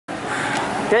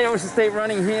Okay, Ocean State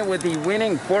running here with the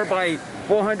winning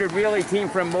 4x400 relay team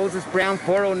from Moses Brown,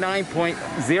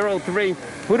 409.03.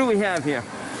 Who do we have here?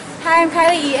 Hi, I'm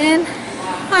Kylie Eaton.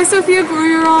 Hi, Sophia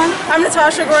Gorriaran. I'm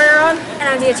Natasha Gorriaran. And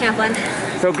I'm Dia Champlin.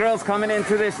 So girls, coming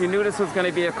into this, you knew this was going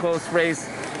to be a close race.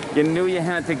 You knew you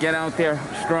had to get out there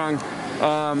strong.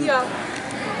 Yeah.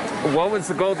 What was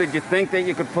the goal? Did you think that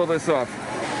you could pull this off?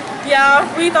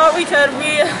 Yeah, we thought we could.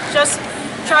 We just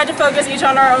tried to focus each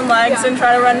on our own legs and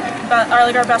try to run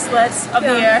our best splits of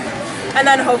the year, and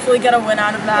then hopefully get a win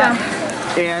out of that.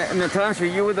 And Natasha,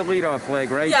 you were the leadoff leg,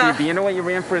 right? Yeah. Do you know what you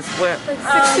ran for a split? Like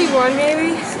 61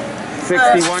 maybe?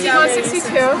 61? Yeah,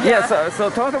 62. Yeah, so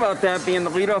talk about that, being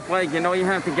the leadoff leg. You know you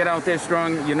have to get out there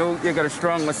strong. You know you got a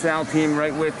strong LaSalle team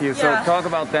right with you. So talk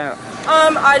about that.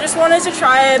 I just wanted to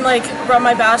try and run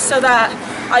my best so that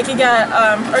I could get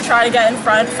or try to get in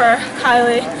front for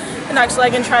Kylie the next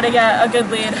leg and try to get a good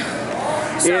lead.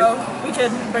 So we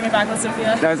could bring it back with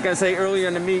Sophia. I was going to say, earlier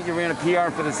in the meet, you ran a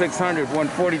PR for the 600,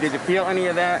 140. Did you feel any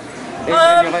of that in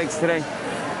your legs today?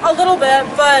 A little bit,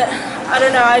 but I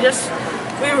don't know.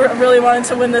 We really wanted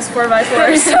to win this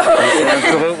 4x4. So.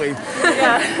 Absolutely.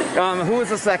 Yeah. Who was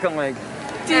the second leg?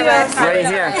 Yes. Right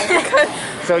here.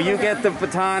 So you get the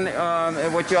baton.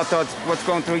 What's your thoughts? What's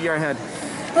going through your head?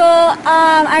 Well,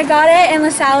 I got it and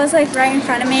LaSalle was right in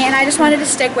front of me, and I just wanted to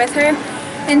stick with her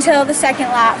until the second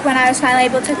lap when I was finally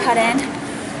able to cut in.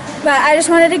 But I just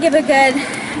wanted to give a good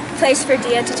place for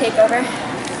Dia to take over.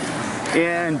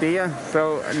 And Dia,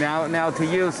 so now to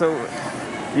you. So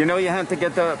you know you have to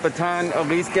get the baton, at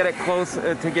least get it close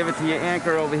to give it to your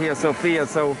anchor over here, Sophia.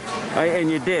 So, and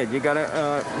you did. You got it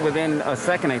within a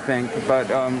second, I think. But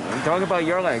talk about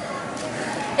your leg.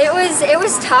 It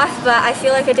was tough, but I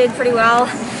feel like I did pretty well.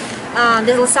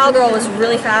 The LaSalle girl was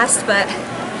really fast, but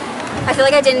I feel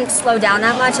like I didn't slow down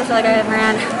that much. I feel like I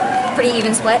ran pretty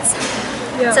even splits.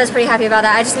 So I was pretty happy about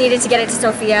that. I just needed to get it to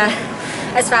Sophia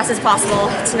as fast as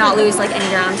possible to not lose any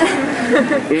ground.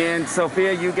 And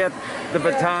Sophia, you get the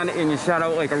baton and you shot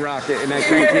out like a rocket, and I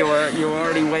think you were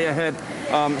already way ahead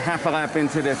half a lap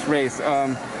into this race.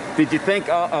 Did you think,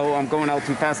 oh, I'm going out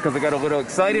too fast because I got a little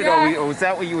excited, or was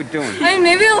that what you were doing? I mean,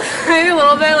 maybe a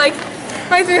little bit.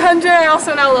 My 300, I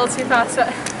also went out a little too fast, but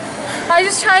I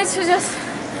just tried to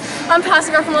pass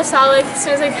the girl from LaSalle as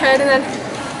soon as I could, and then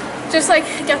just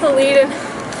get the lead and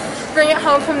bring it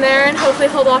home from there, and hopefully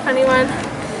hold off anyone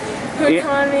who would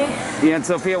come on me. Yeah, and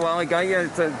Sophia, while I got you,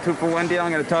 it's a 2-for-1 deal.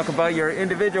 I'm going to talk about your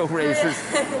individual races.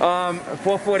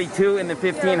 4:42 in the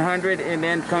 1500, and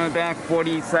then coming back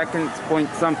 40 seconds, point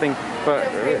something, but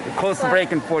close to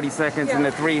breaking 40 seconds in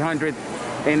the 300.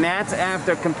 And that's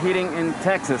after competing in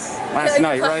Texas last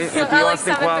night, right? At the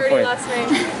Austin Qualifier. Last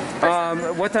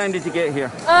night. What time did you get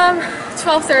here?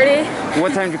 12:30.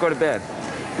 What time did you go to bed?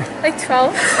 12.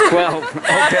 12.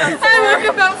 Okay. I woke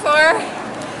up about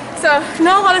 4, so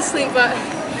not a lot of sleep, but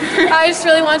I just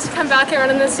really wanted to come back and run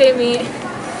in the state meet,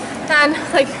 and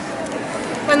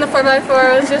win the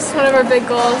 4x4 was just one of our big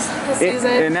goals this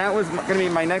season. And that was going to be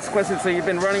my next question. So you've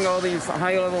been running all these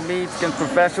high-level meets against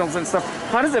professionals and stuff.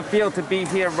 How does it feel to be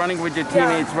here running with your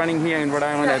teammates, running here in Rhode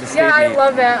Island at a state meet? I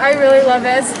love it. I really love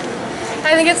it.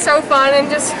 I think it's so fun, and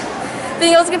just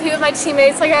being able to compete with my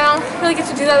teammates. I don't really get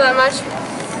to do that much.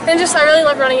 And I really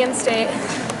love running in state.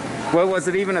 Well, was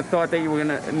it even a thought that you were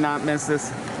going to not miss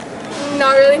this?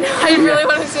 Not really, no. I really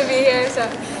wanted to be here, so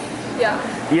yeah.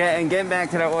 Yeah, and getting back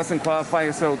to that Austin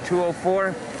Qualifier, so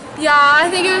 2:04? Yeah, I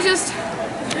think it was just,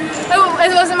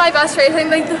 it wasn't my best race. I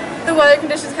think the weather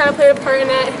conditions kind of played a part in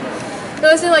it. It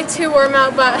wasn't too warm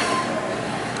out, but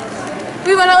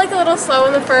we went out a little slow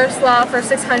in the first lap for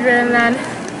 600, and then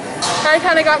I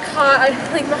kind of got caught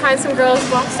behind some girls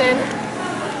boxed in.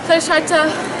 So I just tried to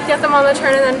get them on the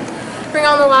turn and then bring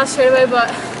on the last straightaway, but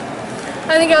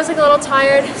I think I was a little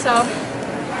tired, so.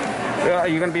 Are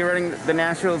you going to be running the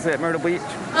Nationals at Myrtle Beach?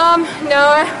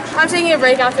 No, I'm taking a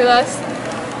break after this.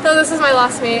 So this is my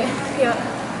last meet, yeah.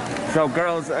 So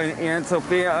girls and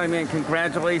Sophia, I mean,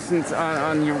 congratulations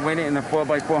on your winning in the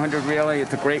 4x400 relay.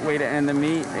 It's a great way to end the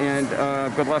meet, and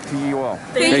good luck to you all.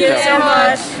 Thank you so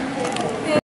much.